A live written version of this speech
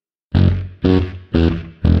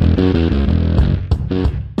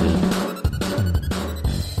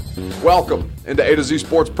Welcome into A to Z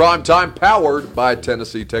Sports Primetime, powered by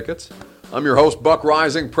Tennessee Tickets. I'm your host, Buck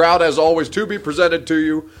Rising, proud as always to be presented to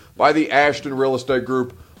you by the Ashton Real Estate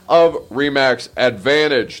Group of RE/MAX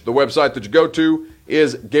Advantage. The website that you go to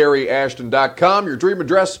is GaryAshton.com. Your dream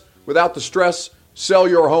address without the stress. Sell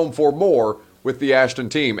your home for more with the Ashton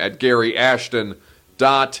team at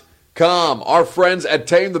GaryAshton.com. Our friends at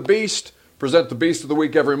Tame the Beast present the Beast of the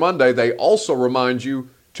Week every Monday. They also remind you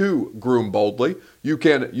to groom boldly. You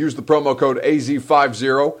can use the promo code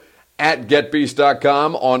AZ50 at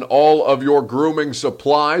GetBeast.com on all of your grooming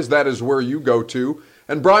supplies. That is where you go to.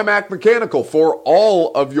 And Brymac Mechanical for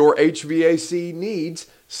all of your HVAC needs.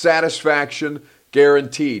 Satisfaction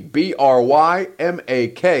guaranteed. BRYMAK,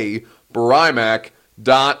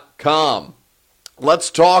 Brymac.com. Let's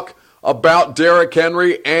talk about Derrick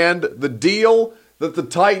Henry and the deal that the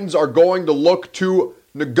Titans are going to look to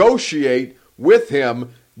negotiate with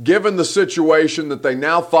him given the situation that they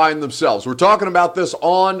now find themselves. We're talking about this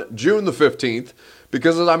on June the 15th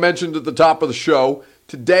because, as I mentioned at the top of the show,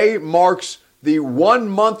 today marks the 1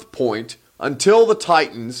 month point until the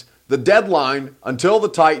Titans, the deadline until the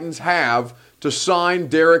Titans have to sign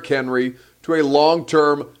Derrick Henry to a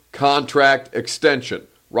long-term contract extension.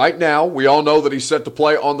 Right now, we all know that he's set to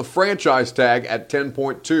play on the franchise tag at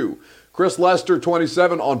 $10.2. Chris Lester,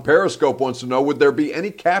 27, on Periscope wants to know, would there be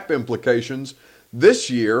any cap implications this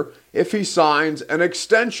year if he signs an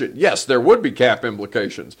extension? Yes, there would be cap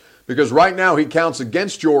implications because right now he counts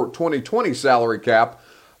against your 2020 salary cap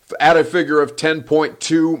at a figure of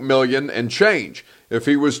 $10.2 million and change. If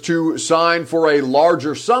he was to sign for a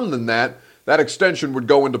larger sum than that, that extension would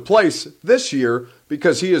go into place this year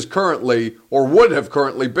because he is currently, or would have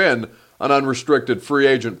currently been, an unrestricted free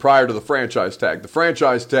agent prior to the franchise tag. The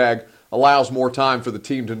franchise tag allows more time for the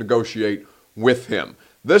team to negotiate with him.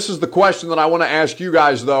 This is the question that I want to ask you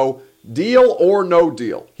guys, though. Deal or no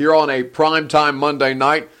deal? Here on a primetime Monday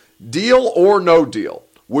night, deal or no deal?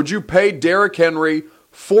 Would you pay Derrick Henry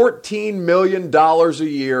 $14 million a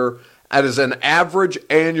year as an average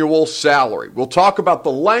annual salary? We'll talk about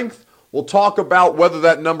the length. We'll talk about whether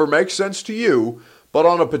that number makes sense to you. But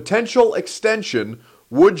on a potential extension,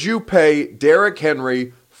 would you pay Derrick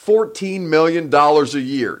Henry $14 million a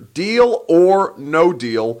year? Deal or no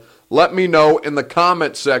deal? Let me know in the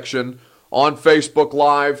comment section on Facebook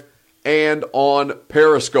Live and on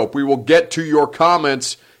Periscope. We will get to your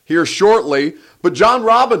comments here shortly. But John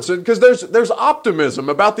Robinson, because there's optimism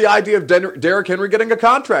about the idea of Derrick Henry getting a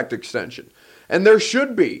contract extension. And there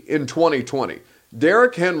should be in 2020.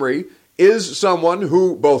 Derrick Henry is someone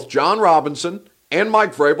who both John Robinson and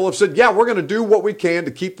Mike Vrabel have said, yeah, we're going to do what we can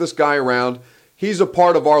to keep this guy around. He's a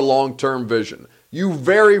part of our long-term vision. You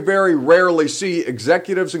very, very rarely see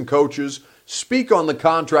executives and coaches speak on the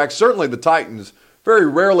contract. Certainly the Titans, very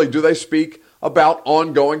rarely do they speak about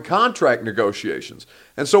ongoing contract negotiations.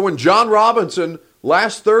 And so when John Robinson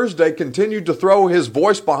last Thursday continued to throw his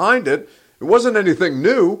voice behind it, it wasn't anything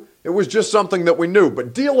new. It was just something that we knew.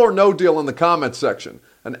 But deal or no deal in the comment section.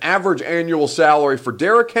 An average annual salary for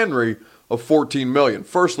Derrick Henry of $14 million.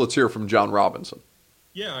 First, let's hear from John Robinson.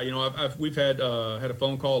 Yeah, we've had a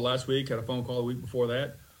phone call last week, had a phone call the week before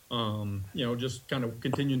that. Just kind of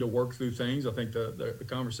continuing to work through things. I think the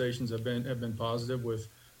conversations have been positive with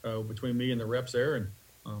between me and the reps there, and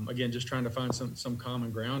again, just trying to find some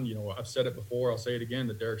common ground. I've said it before, I'll say it again,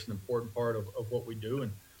 that Derrick's an important part of what we do,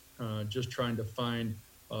 and just trying to find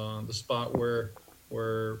the spot where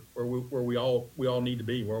we all need to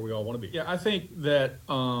be, where we all want to be. Yeah, I think that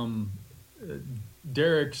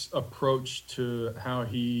Derrick's approach to how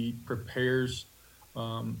he prepares,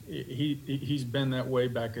 he's been that way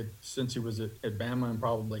since he was at Bama and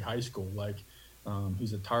probably high school.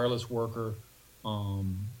 He's a tireless worker.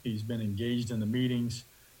 He's been engaged in the meetings,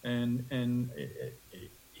 and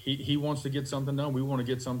he wants to get something done. We want to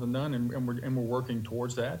get something done, and we're working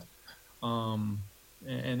towards that. And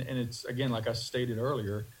it's, again, like I stated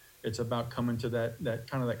earlier, it's about coming to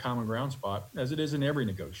that common ground spot, as it is in every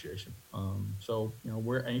negotiation. So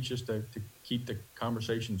we're anxious to keep the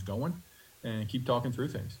conversations going and keep talking through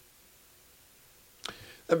things.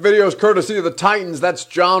 That video is courtesy of the Titans. That's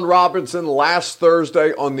John Robinson last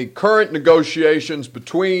Thursday on the current negotiations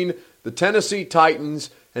between the Tennessee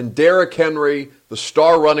Titans and Derrick Henry, the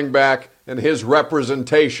star running back, and his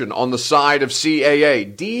representation on the side of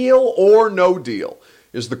CAA. Deal or no deal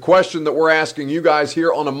is the question that we're asking you guys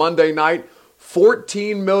here on a Monday night.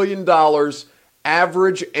 $14 million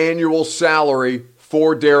average annual salary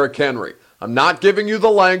for Derrick Henry. I'm not giving you the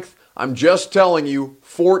length. I'm just telling you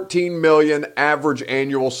 $14 million average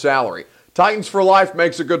annual salary. Titans for Life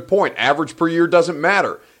makes a good point. Average per year doesn't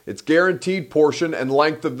matter. It's guaranteed portion and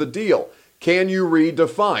length of the deal. can you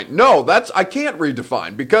redefine? No, I can't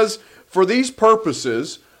redefine, because for these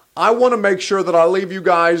purposes, I want to make sure that I leave you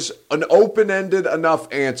guys an open-ended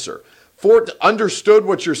enough answer. Fort understood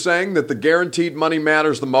what you're saying, that the guaranteed money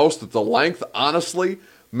matters the most, that the length, honestly,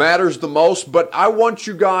 matters the most. But I want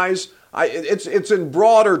you guys, it's in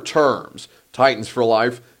broader terms, Titans for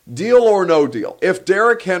life, deal or no deal. If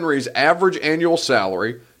Derrick Henry's average annual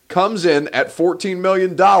salary comes in at $14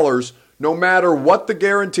 million, no matter what the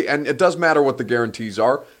guarantee, and it does matter what the guarantees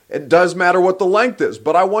are, it does matter what the length is,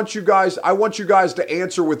 but I want you guys to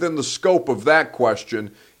answer within the scope of that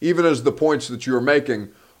question, even as the points that you are making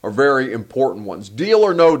are very important ones. Deal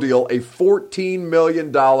or no deal, a $14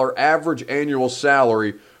 million average annual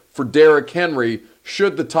salary for Derrick Henry,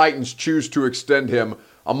 should the Titans choose to extend him before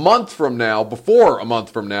a month from now,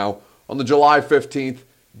 on the July 15th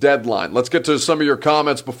deadline. Let's get to some of your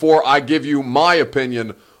comments before I give you my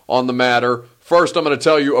opinion on the matter. First, I'm going to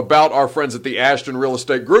tell you about our friends at the Ashton Real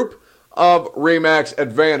Estate Group of RE/MAX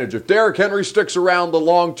Advantage. If Derrick Henry sticks around the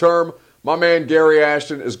long term, my man Gary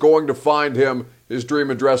Ashton is going to find him his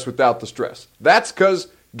dream address without the stress. That's because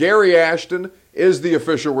Gary Ashton is the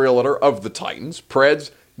official realtor of the Titans,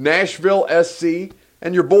 Preds, Nashville SC,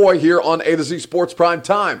 and your boy here on A to Z Sports Prime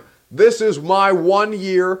Time. This is my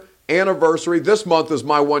 1-year anniversary. This month is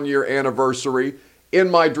my 1-year anniversary in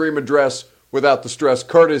my dream address without the stress,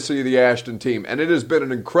 courtesy of the Ashton team. And it has been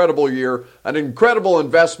an incredible year, an incredible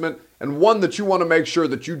investment, and one that you want to make sure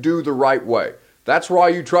that you do the right way. That's why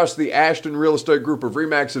you trust the Ashton Real Estate Group of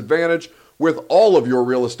RE/MAX Advantage with all of your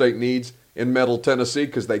real estate needs in Middle Tennessee,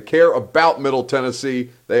 because they care about Middle Tennessee.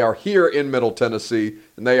 They are here in Middle Tennessee,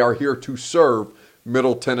 and they are here to serve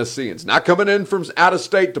Middle Tennesseans. Not coming in from out of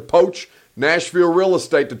state to poach Nashville real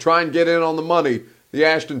estate to try and get in on the money. The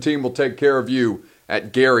Ashton team will take care of you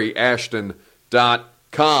at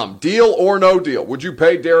GaryAshton.com. Deal or no deal? Would you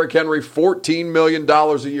pay Derrick Henry $14 million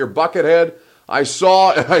a year? Buckethead, I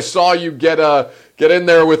saw you get in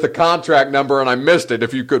there with the contract number, and I missed it.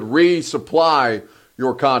 If you could resupply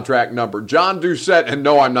your contract number. John Doucette, and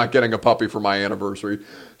no, I'm not getting a puppy for my anniversary.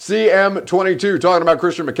 CM22, talking about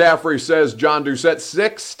Christian McCaffrey, says John Doucette,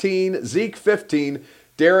 16, Zeke 15,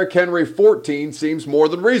 Derrick Henry 14 seems more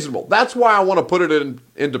than reasonable. That's why I want to put it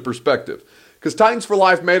into perspective. Because Titans for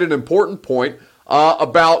Life made an important point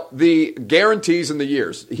about the guarantees in the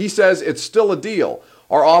years. He says it's still a deal.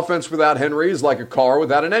 Our offense without Henry is like a car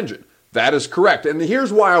without an engine. That is correct. And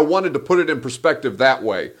here's why I wanted to put it in perspective that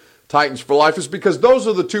way, Titans for Life, is because those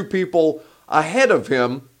are the two people ahead of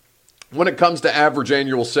him when it comes to average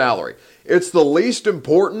annual salary. It's the least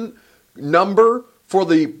important number for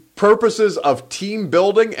the purposes of team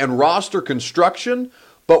building and roster construction.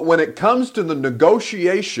 But when it comes to the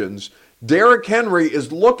negotiations, Derrick Henry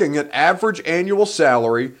is looking at average annual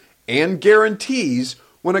salary and guarantees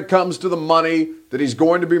when it comes to the money that he's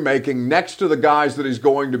going to be making next to the guys that he's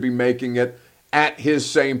going to be making it at his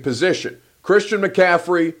same position. Christian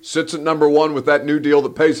McCaffrey sits at number one with that new deal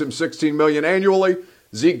that pays him $16 million annually.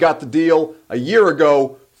 Zeke got the deal a year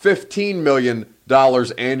ago, $15 million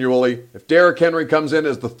annually. If Derrick Henry comes in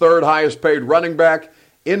as the third highest paid running back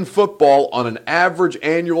in football on an average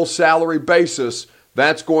annual salary basis,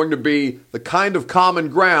 that's going to be the kind of common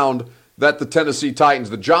ground that the Tennessee Titans,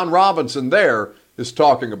 the John Robinson there, is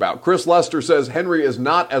talking about. Chris Lester says Henry is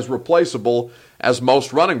not as replaceable as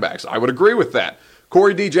most running backs. I would agree with that.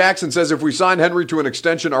 Corey D. Jackson says, if we sign Henry to an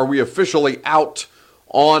extension, are we officially out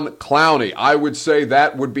on Clowney? I would say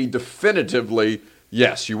that would be definitively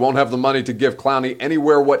yes. You won't have the money to give Clowney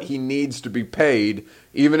anywhere what he needs to be paid,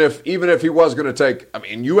 even if he was going to take,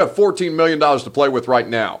 you have $14 million to play with right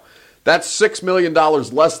now. That's $6 million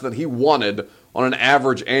less than he wanted on an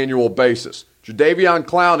average annual basis. Jadeveon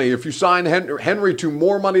Clowney, if you sign Henry to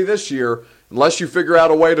more money this year, unless you figure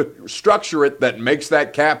out a way to structure it that makes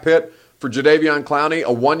that cap hit for Jadeveon Clowney,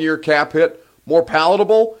 a 1-year cap hit, more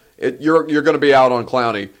palatable, you're going to be out on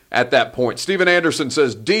Clowney at that point. Steven Anderson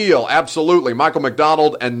says, deal, absolutely. Michael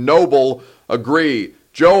McDonald and Noble agree.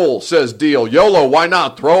 Joel says, deal. YOLO, why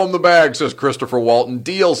not? Throw him the bag, says Christopher Walton.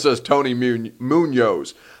 Deal, says Tony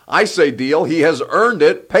Munoz. I say deal. He has earned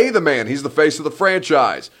it. Pay the man. He's the face of the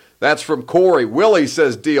franchise. That's from Corey. Willie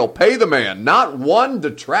says deal. Pay the man. Not one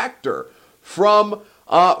detractor from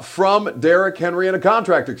Derrick Henry in a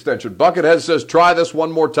contract extension. Buckethead says try this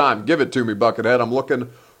one more time. Give it to me, Buckethead. I'm looking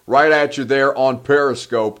right at you there on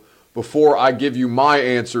Periscope before I give you my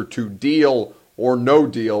answer to deal or no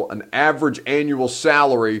deal. An average annual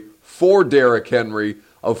salary for Derrick Henry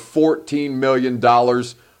of $14 million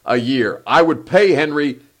a year. I would pay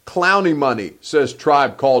Henry Clowney money, says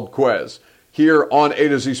Tribe Called Quez. Here on A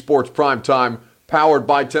to Z Sports Primetime, powered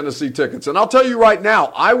by Tennessee Tickets. And I'll tell you right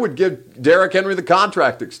now, I would give Derrick Henry the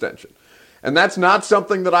contract extension. And that's not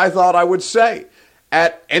something that I thought I would say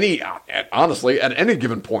honestly, at any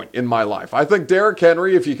given point in my life. I think Derrick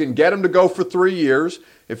Henry, if you can get him to go for 3 years,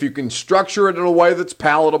 if you can structure it in a way that's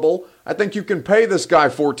palatable, I think you can pay this guy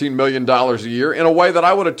 $14 million a year in a way that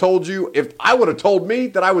I would have told you, if I would have told me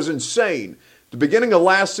that I was insane. At the beginning of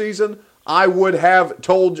last season, I would have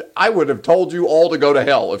told you all to go to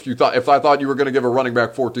hell if I thought you were going to give a running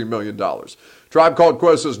back $14 million. Tribe Called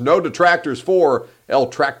Quest says no detractors for El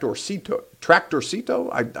Tractorcito. Tractorcito?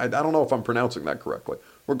 I don't know if I'm pronouncing that correctly.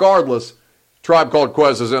 Regardless, Tribe Called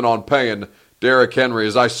Quest is in on paying Derrick Henry,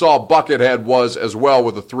 as I saw Buckethead was as well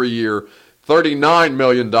with a 3-year, $39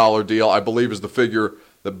 million deal, I believe is the figure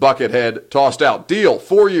that Buckethead tossed out.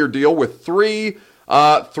 4-year deal with three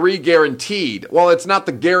guaranteed. Well, it's not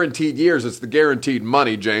the guaranteed years, it's the guaranteed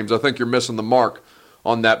money, James. I think you're missing the mark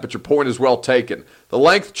on that, but your point is well taken. The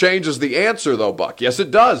length changes the answer, though, Buck. Yes, it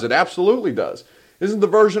does. It absolutely does. Isn't the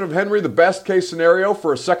version of Henry the best case scenario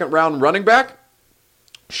for a second-round running back?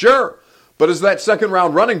 Sure. But is that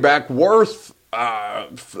second-round running back worth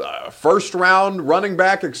first-round running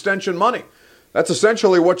back extension money? That's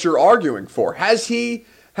essentially what you're arguing for. Has he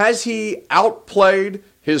outplayed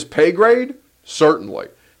his pay grade? Certainly.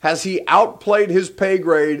 Has he outplayed his pay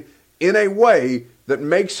grade in a way that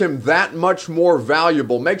makes him that much more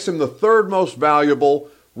valuable, makes him the third most valuable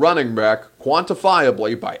running back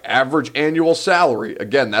quantifiably by average annual salary?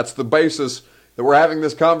 Again, that's the basis that we're having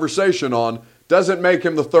this conversation on. Doesn't make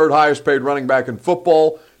him the third highest paid running back in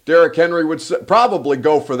football. Derrick Henry would probably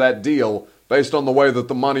go for that deal based on the way that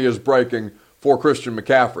the money is breaking for Christian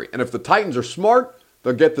McCaffrey. And if the Titans are smart,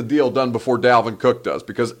 they'll get the deal done before Dalvin Cook does,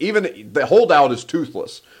 because even the holdout is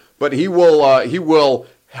toothless. But he will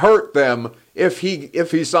hurt them if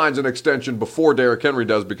he signs an extension before Derrick Henry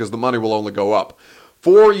does, because the money will only go up.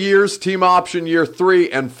 4 years, team option year 3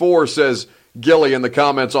 and 4, says Gilly in the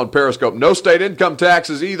comments on Periscope. No state income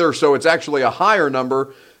taxes either, so it's actually a higher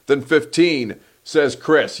number than 15, says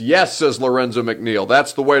Chris. Yes, says Lorenzo McNeil.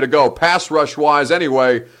 That's the way to go. Pass rush-wise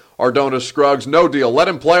anyway, Ardonis Scruggs, no deal. Let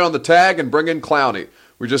him play on the tag and bring in Clowney.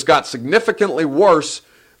 We just got significantly worse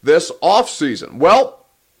this offseason. Well,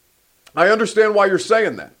 I understand why you're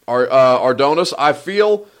saying that, Ardonis. I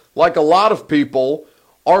feel like a lot of people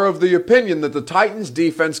are of the opinion that the Titans'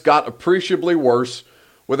 defense got appreciably worse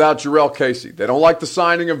without Jurrell Casey. They don't like the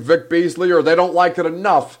signing of Vic Beasley, or they don't like it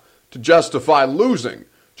enough to justify losing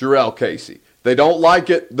Jurrell Casey. They don't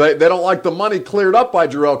like it. They don't like the money cleared up by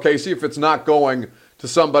Jurrell Casey if it's not going to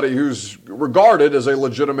somebody who's regarded as a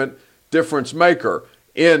legitimate difference maker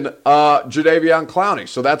in Jadeveon Clowney.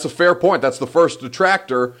 So that's a fair point. That's the first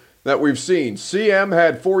detractor that we've seen. CM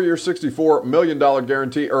had 4-year, $64 million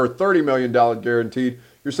guarantee, or $30 million guaranteed.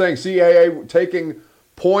 You're saying CAA taking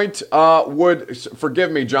point would,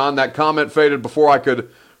 forgive me, John, that comment faded before I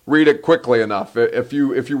could read it quickly enough. If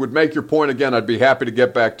you would make your point again, I'd be happy to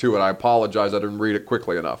get back to it. I apologize, I didn't read it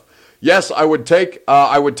quickly enough. Yes, I would take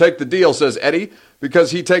the deal, says Eddie,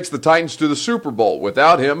 because he takes the Titans to the Super Bowl.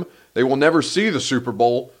 Without him, they will never see the Super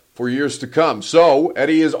Bowl for years to come. So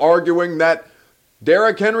Eddie is arguing that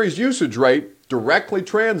Derrick Henry's usage rate directly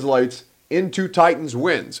translates into Titans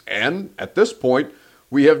wins. And at this point,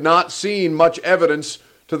 we have not seen much evidence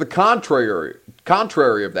to the contrary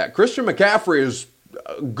of that. Christian McCaffrey is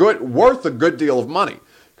worth a good deal of money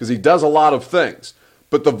because he does a lot of things.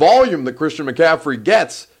 But the volume that Christian McCaffrey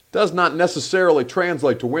gets does not necessarily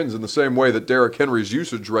translate to wins in the same way that Derrick Henry's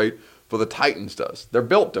usage rate for the Titans does. They're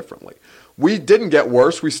built differently. We didn't get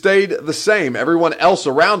worse. We stayed the same. Everyone else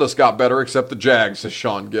around us got better except the Jags, says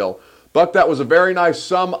Sean Gill. Buck, that was a very nice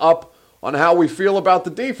sum up on how we feel about the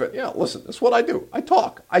defense. Yeah, listen, that's what I do. I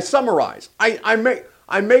talk. I summarize.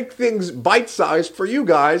 I make things bite-sized for you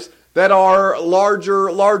guys that are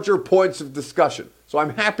larger points of discussion. So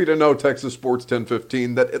I'm happy to know, Texas Sports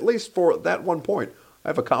 1015, that at least for that one point,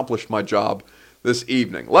 I've accomplished my job this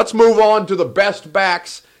evening. Let's move on to the best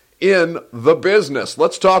backs in the business.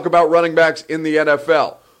 Let's talk about running backs in the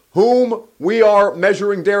NFL. Whom we are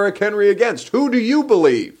measuring Derrick Henry against. Who do you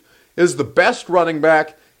believe is the best running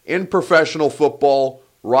back in professional football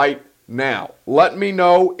right now? Let me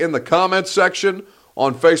know in the comments section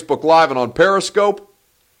on Facebook Live and on Periscope.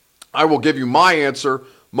 I will give you my answer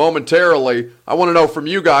momentarily. I want to know from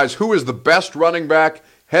you guys, who is the best running back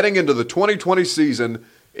heading into the 2020 season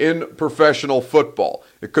in professional football?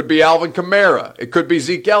 It could be Alvin Kamara. It could be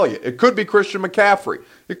Zeke Elliott. It could be Christian McCaffrey.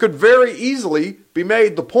 It could very easily be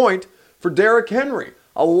made the point for Derrick Henry.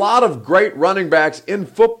 A lot of great running backs in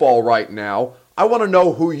football right now. I want to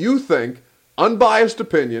know who you think, unbiased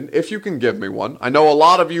opinion, if you can give me one. I know a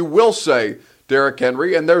lot of you will say Derrick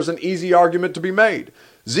Henry, and there's an easy argument to be made.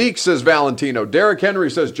 Zeke, says Valentino. Derrick Henry,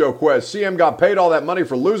 says Joe Quez. CM got paid all that money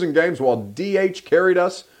for losing games while DH carried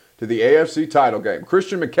us to the AFC title game.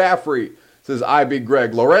 Christian McCaffrey, says IB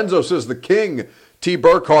Greg. Lorenzo, says the King. T.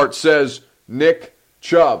 Burkhart, says Nick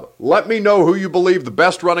Chubb. Let me know who you believe the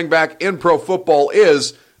best running back in pro football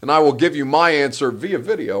is, and I will give you my answer via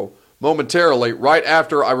video momentarily, right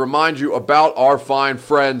after I remind you about our fine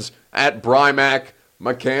friends at Brymac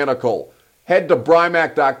Mechanical. Head to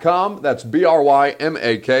Brymac.com, that's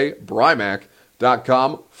B-R-Y-M-A-K,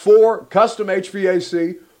 Brymac.com, for custom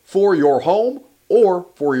HVAC for your home or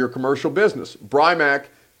for your commercial business. Brymac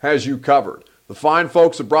has you covered. The fine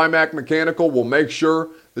folks at Brymac Mechanical will make sure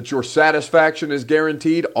that your satisfaction is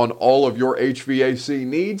guaranteed on all of your HVAC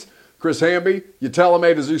needs. Chris Hamby, you tell him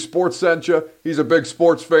A to Z Sports sent you. He's a big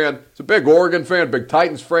sports fan. He's a big Oregon fan, big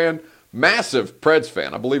Titans fan, massive Preds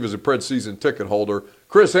fan. I believe he's a Preds season ticket holder.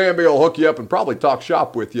 Chris Hamby will hook you up and probably talk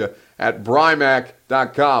shop with you at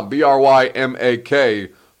Brymac.com. B-R-Y-M-A-K,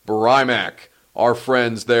 Brymac. Our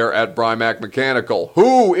friends there at Brymac Mechanical.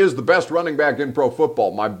 Who is the best running back in pro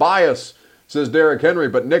football? My bias says Derrick Henry,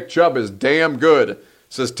 but Nick Chubb is damn good,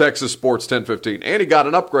 says Texas Sports 1015. And he got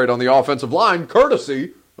an upgrade on the offensive line,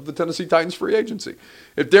 courtesy of the Tennessee Titans free agency.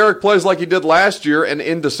 If Derrick plays like he did last year and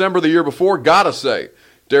in December the year before, gotta say,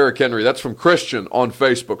 Derrick Henry. That's from Christian on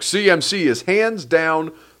Facebook. CMC is hands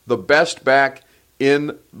down the best back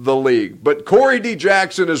in the league. But Corey D.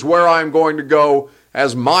 Jackson is where I'm going to go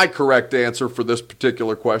as my correct answer for this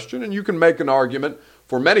particular question. And you can make an argument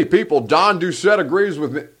for many people. Don Doucette agrees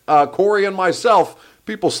with Corey and myself.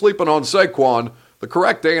 People sleeping on Saquon. The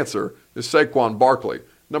correct answer is Saquon Barkley.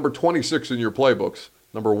 Number 26 in your playbooks.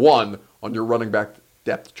 Number 1 on your running back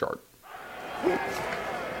depth chart.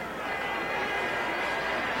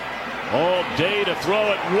 All day to throw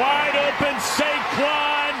it wide open,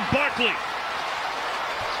 Saquon Barkley.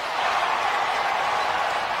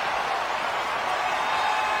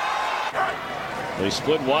 They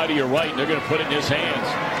split wide to your right, and they're going to put it in his hands.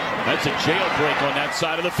 That's a jailbreak on that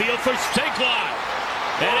side of the field for Saquon.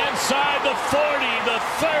 And inside the 40, the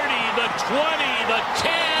 30, the 20, the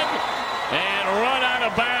 10, and run out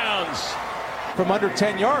of bounds. From under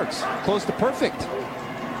 10 yards, close to perfect.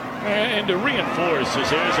 And to reinforce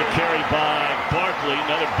this, there's a carry by Barkley.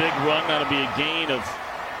 Another big run. That'll be a gain of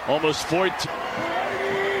almost 14.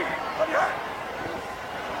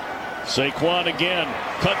 Saquon again.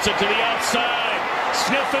 Cuts it to the outside.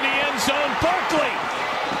 Sniff in the end zone. Barkley.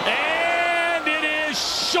 And it is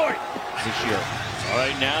short this year. All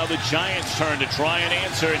right, now the Giants' turn to try and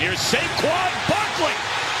answer. And here's Saquon Barkley.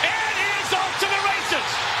 And he is off to the races.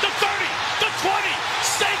 The 30, the 20.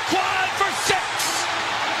 Saquon for 6.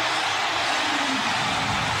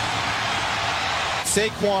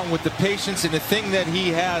 Saquon with the patience, and the thing that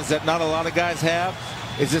he has that not a lot of guys have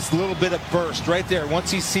is this little bit of burst right there. Once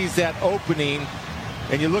he sees that opening,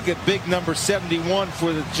 and you look at big number 71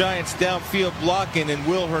 for the Giants downfield blocking and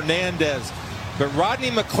Will Hernandez. But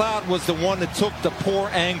Rodney McLeod was the one that took the poor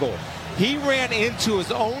angle. He ran into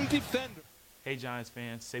his own defender. Hey Giants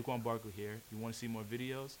fans, Saquon Barkley here. You want to see more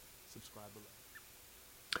videos? Subscribe below.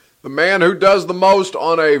 The man who does the most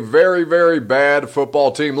on a very, very bad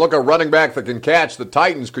football team. Look, a running back that can catch. The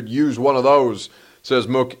Titans could use one of those, says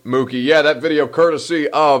Mookie. Yeah, that video courtesy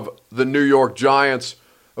of the New York Giants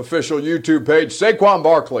official YouTube page. Saquon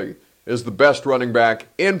Barkley is the best running back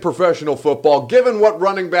in professional football, given what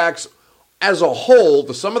running backs as a whole,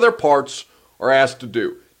 the sum of their parts, are asked to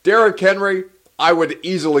do. Derrick Henry, I would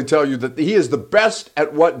easily tell you that he is the best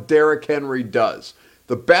at what Derrick Henry does.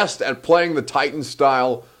 The best at playing the Titans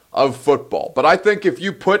style of football. But I think if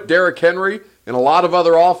you put Derrick Henry in a lot of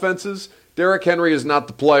other offenses, Derrick Henry is not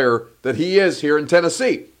the player that he is here in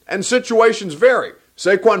Tennessee. And situations vary.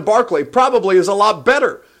 Saquon Barkley probably is a lot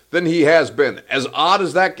better than he has been. As odd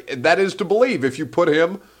as that is to believe if you put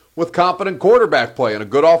him with competent quarterback play and a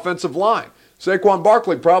good offensive line. Saquon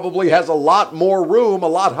Barkley probably has a lot more room, a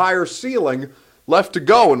lot higher ceiling left to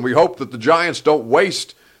go, and we hope that the Giants don't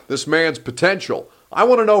waste this man's potential. I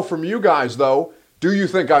want to know from you guys, though, do you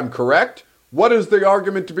think I'm correct? What is the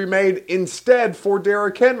argument to be made instead for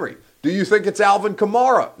Derrick Henry? Do you think it's Alvin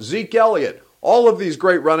Kamara, Zeke Elliott, all of these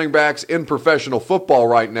great running backs in professional football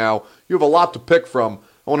right now? You have a lot to pick from.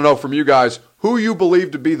 I want to know from you guys who you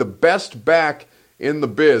believe to be the best back in the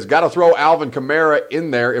biz. Got to throw Alvin Kamara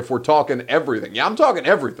in there if we're talking everything. Yeah, I'm talking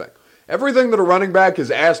everything. Everything that a running back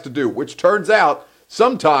is asked to do, which turns out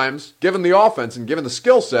sometimes, given the offense and given the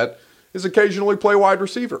skill set, is occasionally play wide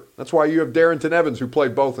receiver. That's why you have Darrington Evans, who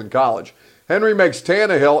played both in college. Henry makes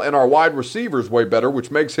Tannehill and our wide receivers way better,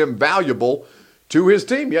 which makes him valuable to his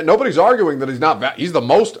team. Yeah, nobody's arguing that he's not. I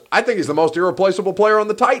think he's the most irreplaceable player on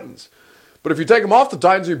the Titans. But if you take him off the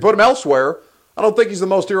Titans and you put him elsewhere, I don't think he's the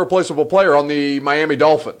most irreplaceable player on the Miami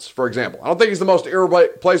Dolphins, for example. I don't think he's the most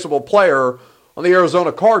irreplaceable player on the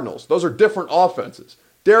Arizona Cardinals. Those are different offenses.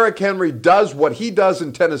 Derrick Henry does what he does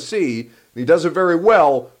in Tennessee, and he does it very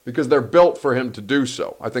well because they're built for him to do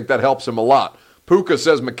so. I think that helps him a lot. Puka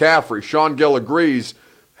says McCaffrey. Sean Gill agrees,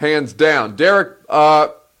 hands down. Derrick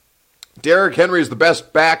Henry is the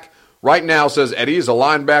best back right now, says Eddie. Is a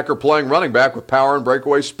linebacker playing running back with power and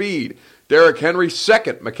breakaway speed. Derrick Henry,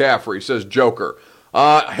 second McCaffrey, says Joker.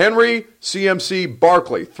 Henry, CMC,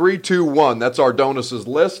 Barkley, 3-2-1. That's Ardonis'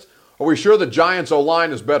 list. Are we sure the Giants'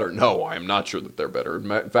 O-line is better? No, I am not sure that they're better.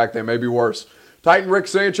 In fact, they may be worse. Titan Rick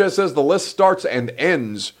Sanchez says the list starts and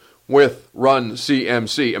ends with run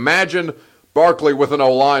CMC. Imagine Barkley with an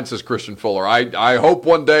O-line, says Christian Fuller. I hope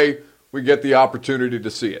one day we get the opportunity to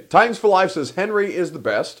see it. Titans for Life says Henry is the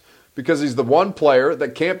best because he's the one player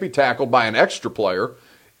that can't be tackled by an extra player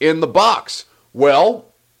in the box. Well,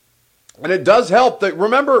 and it does help that,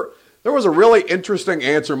 remember, there was a really interesting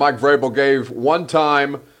answer Mike Vrabel gave one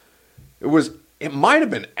time. It might have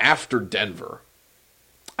been after Denver.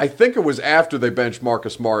 I think it was after they benched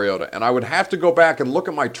Marcus Mariota, and I would have to go back and look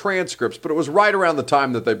at my transcripts, but it was right around the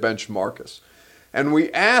time that they benched Marcus. And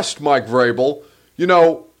we asked Mike Vrabel,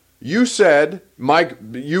 you said, Mike,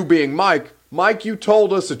 you being Mike, you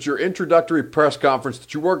told us at your introductory press conference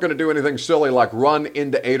that you weren't going to do anything silly like run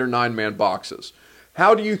into 8 or 9 man boxes.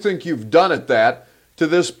 How do you think you've done at that to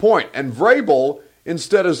this point? And Vrabel,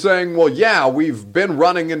 instead of saying, well, yeah, we've been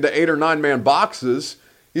running into 8 or 9 man boxes,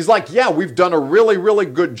 he's like, yeah, we've done a really, really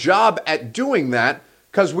good job at doing that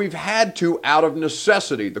because we've had to out of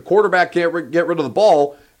necessity. The quarterback can't get rid of the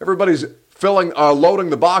ball. Everybody's loading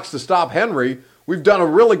the box to stop Henry. We've done a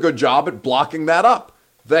really good job at blocking that up.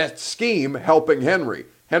 That scheme helping Henry.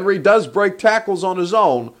 Henry does break tackles on his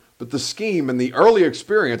own, but the scheme and the early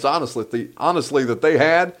experience, honestly, that they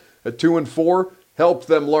had at 2 and 4 helped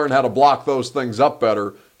them learn how to block those things up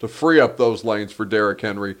better to free up those lanes for Derrick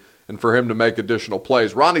Henry and for him to make additional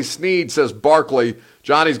plays. Ronnie Sneed says Barkley.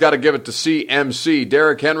 Johnny's got to give it to CMC.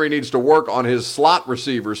 Derrick Henry needs to work on his slot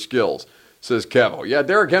receiver skills, says Kevo. Yeah,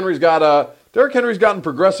 Derrick Henry's gotten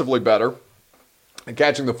progressively better and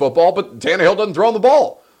catching the football, but Tannehill doesn't throw him the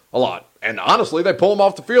ball a lot. And honestly, they pull him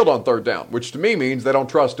off the field on third down, which to me means they don't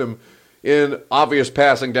trust him in obvious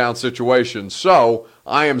passing down situations. So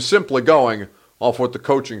I am simply going off what the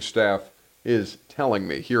coaching staff is telling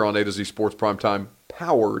me here on A to Z Sports Primetime,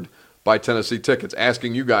 powered by Tennessee Tickets,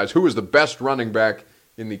 asking you guys, who is the best running back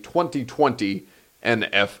in the 2020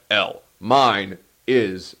 NFL? Mine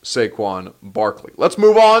is Saquon Barkley. Let's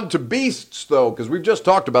move on to beasts, though, because we've just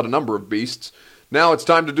talked about a number of beasts. Now it's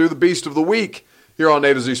time to do the Beast of the Week here on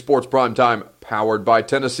A to Z Sports Primetime, powered by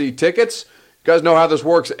Tennessee Tickets. You guys know how this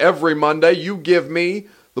works every Monday. You give me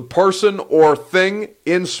the person or thing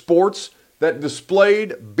in sports that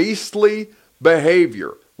displayed beastly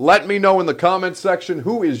behavior. Let me know in the comments section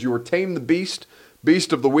who is your Tame the Beast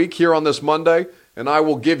of the Week here on this Monday, and I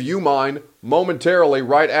will give you mine momentarily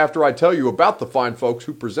right after I tell you about the fine folks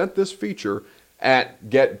who present this feature at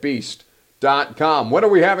GetBeast.com. When are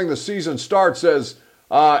we having the season start, says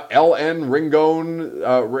LN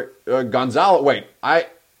Ringon Gonzalez.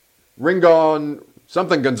 Ringon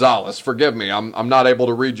something Gonzalez. Forgive me. I'm not able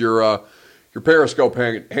to read your Periscope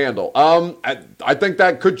handle. I think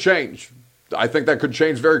that could change. I think that could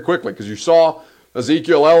change very quickly because you saw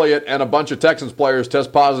Ezekiel Elliott and a bunch of Texans players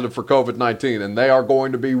test positive for COVID-19, and they are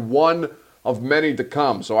going to be one of many to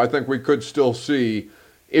come. So I think we could still see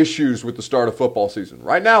issues with the start of football season.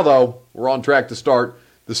 Right now, though, we're on track to start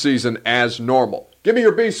the season as normal. Give me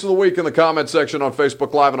your Beasts of the Week in the comments section on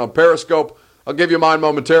Facebook Live and on Periscope. I'll give you mine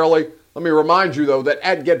momentarily. Let me remind you, though, that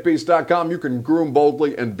at GetBeast.com you can groom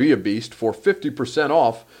boldly and be a beast for 50%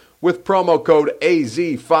 off with promo code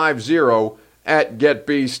AZ50 at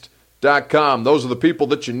GetBeast.com. Those are the people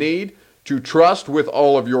that you need to trust with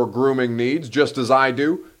all of your grooming needs, just as I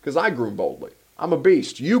do, because I groom boldly. I'm a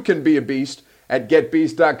beast. You can be a beast at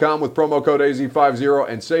GetBeast.com with promo code AZ50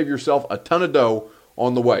 and save yourself a ton of dough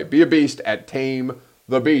on the way. Be a beast at Tame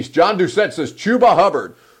the Beast. John Doucette says Chuba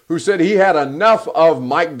Hubbard, who said he had enough of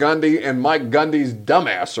Mike Gundy and Mike Gundy's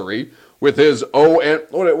dumbassery with his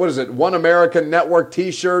One American Network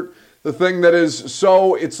t-shirt, the thing that is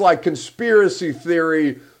so, it's like conspiracy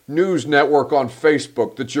theory news network on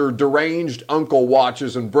Facebook that your deranged uncle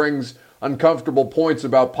watches and brings uncomfortable points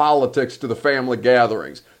about politics to the family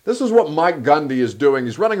gatherings. This is what Mike Gundy is doing.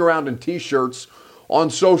 He's running around in t-shirts on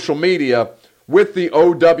social media with the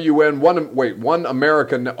OWN, One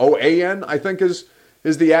American, OAN, I think is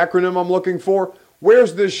the acronym I'm looking for,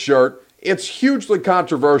 wears this shirt. It's hugely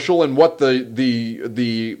controversial in what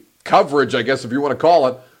the coverage, I guess if you want to call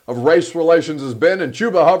it, of race relations has been. And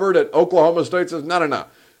Chuba Hubbard at Oklahoma State says, no.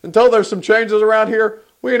 Until there's some changes around here,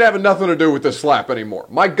 we ain't having nothing to do with this slap anymore.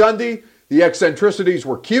 Mike Gundy, the eccentricities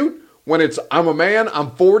were cute. When it's, I'm a man,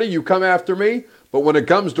 I'm 40, you come after me. But when it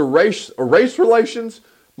comes to race relations,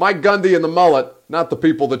 Mike Gundy and the mullet, not the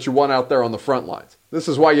people that you want out there on the front lines. This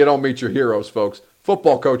is why you don't meet your heroes, folks.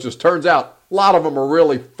 Football coaches, turns out, a lot of them are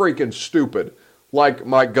really freaking stupid, like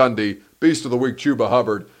Mike Gundy. Beast of the Week, Chuba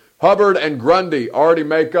Hubbard. Hubbard and Grundy already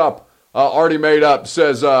made up,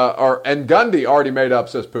 says, and Gundy already made up,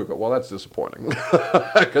 says Puka. Well, that's disappointing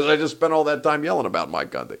because I just spent all that time yelling about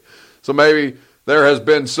Mike Gundy. So maybe there has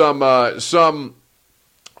been some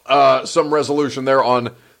resolution there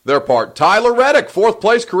on their part. Tyler Reddick, 4th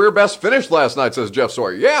place, career best finish last night, says Jeff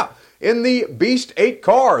Sawyer. Yeah, in the Beast 8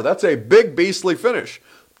 car. That's a big beastly finish.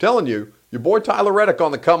 I'm telling you, your boy Tyler Reddick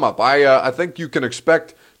on the come up. I think you can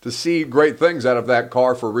expect to see great things out of that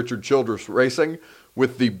car for Richard Childress Racing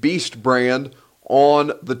with the Beast brand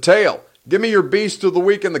on the tail. Give me your Beast of the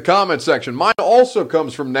Week in the comment section. Mine also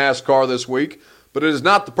comes from NASCAR this week, but it is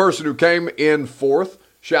not the person who came in 4th.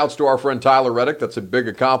 Shouts to our friend Tyler Reddick. That's a big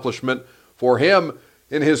accomplishment for him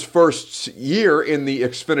in his first year in the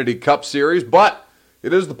Xfinity Cup Series, but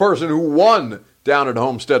it is the person who won down at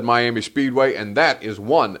Homestead Miami Speedway, and that is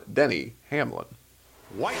one Denny Hamlin.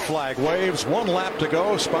 White flag waves, 1 lap to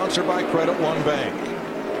go, sponsored by Credit One Bank.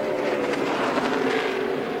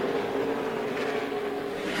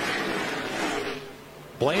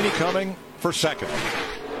 Blaney coming for second.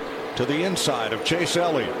 To the inside of Chase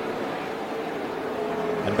Elliott.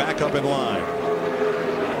 And back up in line.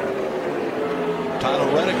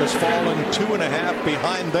 Tyler Reddick has fallen 2.5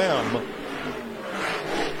 behind them.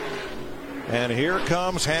 And here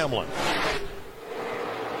comes Hamlin.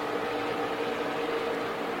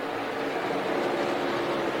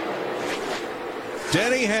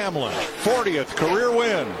 Denny Hamlin, 40th career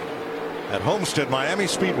win at Homestead Miami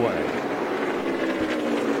Speedway.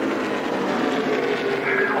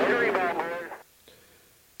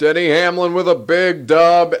 Denny Hamlin with a big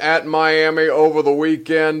dub at Miami over the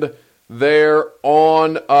weekend there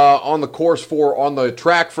on the course on the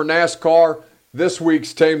track for NASCAR. This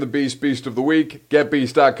week's Tame the Beast, Beast of the Week.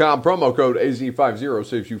 GetBeast.com. Promo code AZ50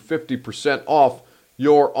 saves you 50% off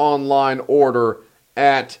your online order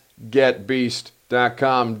at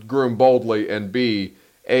GetBeast.com. Groom boldly and be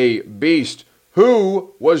a beast.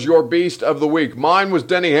 Who was your Beast of the Week? Mine was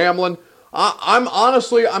Denny Hamlin.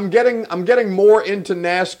 I'm getting more into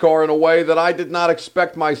NASCAR in a way that I did not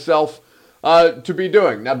expect myself to be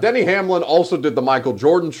doing. Now, Denny Hamlin also did the Michael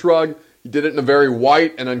Jordan shrug. He did it in a very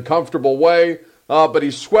white and uncomfortable way, but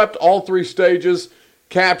he swept all 3 stages,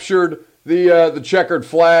 captured the checkered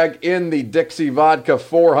flag in the Dixie Vodka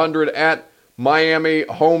 400 at Miami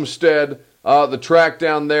Homestead, the track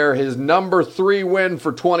down there. His number 3 win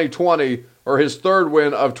for 2020, or his 3rd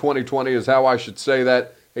win of 2020 is how I should say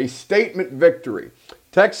that. A statement victory.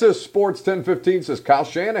 Texas Sports 1015 says Kyle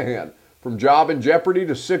Shanahan, from job in jeopardy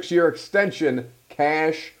to 6-year extension,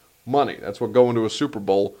 cash money. That's what going to a Super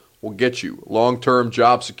Bowl will get you. Long-term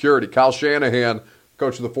job security. Kyle Shanahan,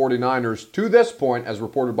 coach of the 49ers, to this point, as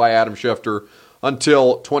reported by Adam Schefter,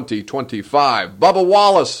 until 2025. Bubba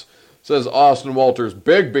Wallace, says Austin Walters,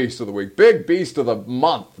 big beast of the week, big beast of the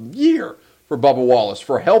month, year for Bubba Wallace,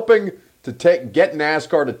 for helping to get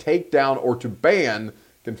NASCAR to take down or to ban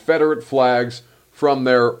Confederate flags from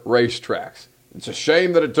their racetracks. It's a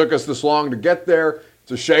shame that it took us this long to get there.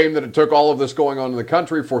 It's a shame that it took all of this going on in the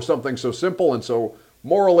country for something so simple and so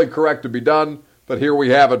morally correct to be done. But here we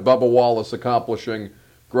have it, Bubba Wallace accomplishing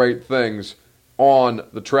great things on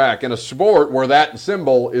the track in a sport where that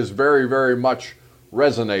symbol is very, very much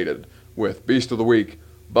resonated with. Beast of the Week,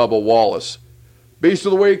 Bubba Wallace. Beast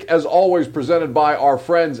of the Week, as always, presented by our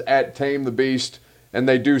friends at Tame the Beast, and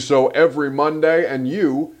they do so every Monday, and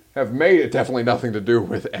you have made it definitely nothing to do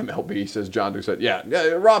with MLB, says John Doucette. Yeah,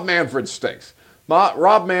 Rob Manfred stinks.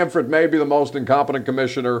 Rob Manfred may be the most incompetent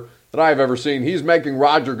commissioner that I have ever seen. He's making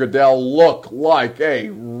Roger Goodell look like a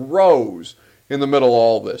rose in the middle of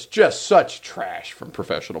all this. Just such trash from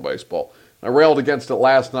professional baseball. I railed against it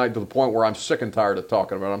last night to the point where I'm sick and tired of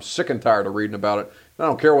talking about it. I'm sick and tired of reading about it. I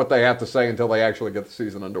don't care what they have to say until they actually get the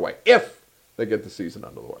season underway. If they get the season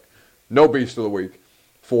underway. No Beast of the Week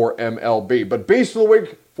for MLB. But Beast of the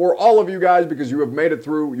Week for all of you guys because you have made it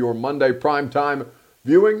through your Monday primetime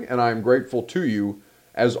viewing, and I am grateful to you,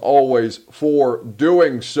 as always, for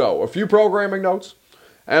doing so. A few programming notes.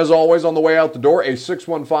 As always, on the way out the door, a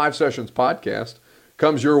 615 Sessions podcast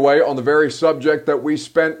comes your way on the very subject that we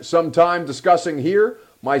spent some time discussing here.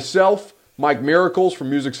 Myself, Mike Miracles from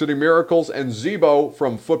Music City Miracles, and Zebo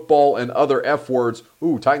from Football and Other F Words.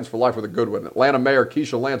 Ooh, Titans for Life with a good one. Atlanta Mayor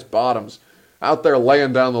Keisha Lance Bottoms out there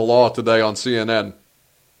laying down the law today on CNN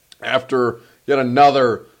after yet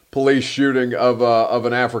another police shooting of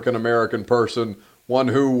an African-American person, one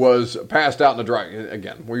who was passed out in the drive.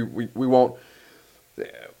 Again, we won't...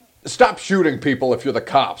 Stop shooting people if you're the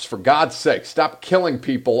cops, for God's sake. Stop killing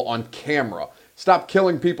people on camera. Stop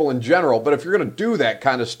killing people in general. But if you're going to do that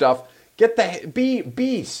kind of stuff, just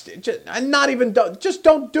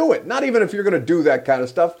don't do it. Not even if you're going to do that kind of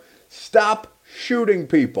stuff. Stop shooting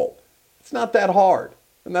people. It's not that hard.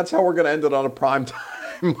 And that's how we're going to end it on a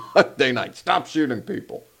primetime Monday night. Stop shooting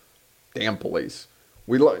people. Damn police.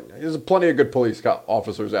 There's plenty of good police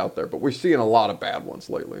officers out there, but we're seeing a lot of bad ones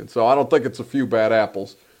lately. And so I don't think it's a few bad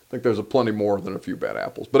apples. I think there's plenty more than a few bad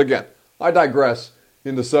apples. But again, I digress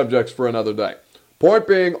into subjects for another day. Point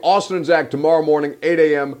being, Austin and Zach tomorrow morning, 8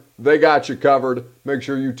 a.m., they got you covered. Make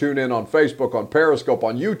sure you tune in on Facebook, on Periscope,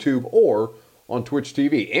 on YouTube, or on Twitch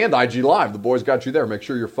TV and IG Live. The boys got you there. Make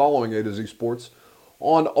sure you're following A to Z Sports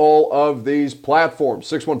on all of these platforms.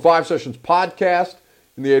 615 Sessions Podcast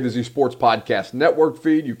in the A to Z Sports Podcast Network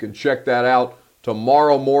feed. You can check that out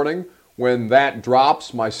tomorrow morning when that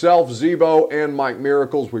drops. Myself, Zebo, and Mike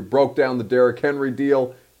Miracles, we broke down the Derrick Henry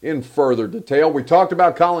deal in further detail. We talked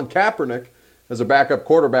about Colin Kaepernick as a backup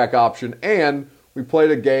quarterback option, and we played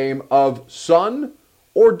a game of son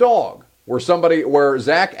or dog, where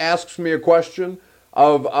Zach asks me a question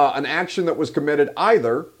of an action that was committed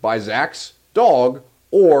either by Zach's dog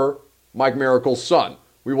or Mike Miracle's son.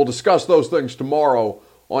 We will discuss those things tomorrow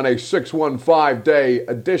on a 615-day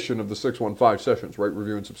edition of the 615 Sessions. Rate,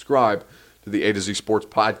 review, and subscribe to the A to Z Sports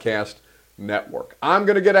Podcast Network. I'm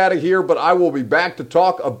going to get out of here, but I will be back to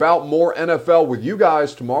talk about more NFL with you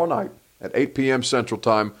guys tomorrow night at 8 p.m. Central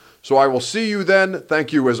Time. So I will see you then.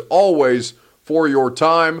 Thank you, as always, for your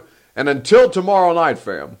time. And until tomorrow night,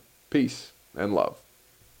 fam, peace and love.